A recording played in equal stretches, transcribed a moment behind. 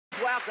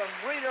welcome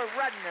Rita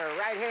Rudner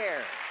right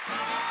here.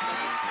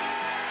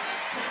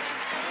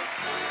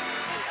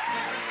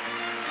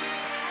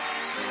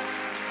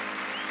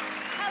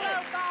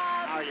 Hello,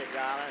 Bob. How are you,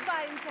 darling?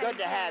 Fine, thank Good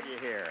to you. have you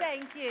here.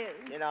 Thank you.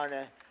 You know,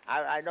 and,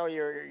 I know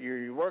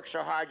you work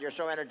so hard, you're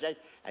so energetic,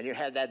 and you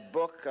had that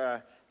book,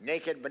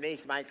 Naked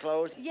Beneath My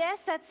Clothes. Yes,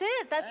 that's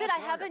it. That's it. I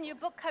have a wonderful. new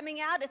book coming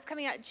out. It's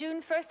coming out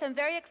June 1st. I'm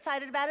very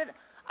excited about it.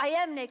 I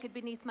am naked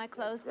beneath my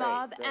clothes, Great,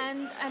 Bob, great.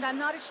 and I'm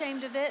not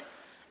ashamed of it.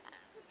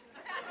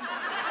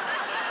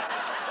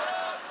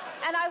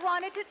 And I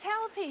wanted to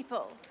tell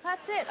people.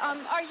 That's it.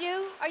 Are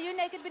you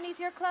naked beneath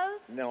your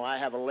clothes? No, I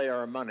have a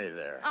layer of money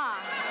there. Ah.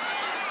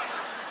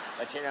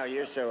 But you know,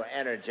 you're so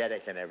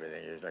energetic and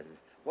everything. You're like,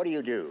 what do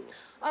you do?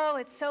 Oh,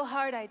 it's so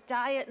hard. I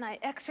diet and I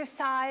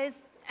exercise.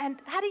 And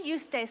how do you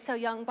stay so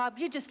young, Bob?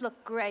 You just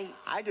look great.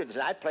 I do this.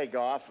 I play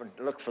golf and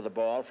look for the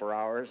ball for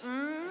hours.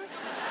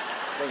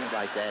 Things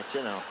like that,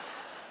 you know.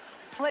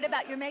 What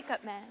about your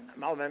makeup man?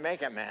 Oh, my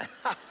makeup man.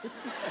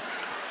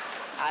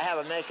 I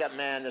have a makeup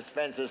man that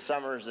spends his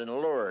summers in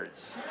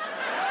Lourdes.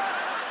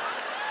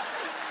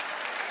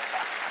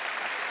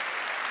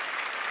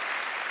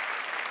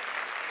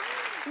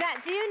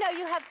 Matt, do you know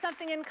you have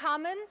something in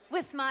common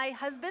with my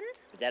husband?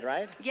 Is that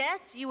right?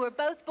 Yes, you were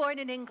both born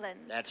in England.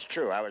 That's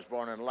true. I was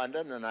born in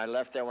London, and I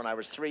left there when I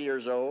was 3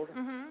 years old,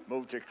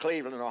 moved to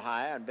Cleveland,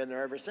 Ohio, and been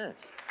there ever since.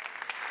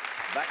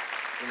 But,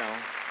 you know,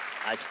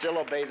 I still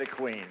obey the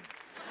Queen.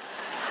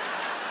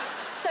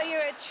 So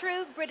you're a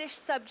true British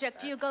subject.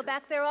 Do you go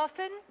back there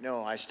often?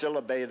 No, I still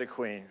obey the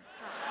Queen.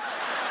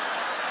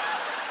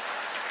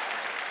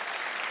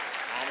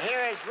 And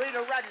here is Rita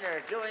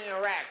Rudner doing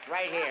a act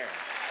right here.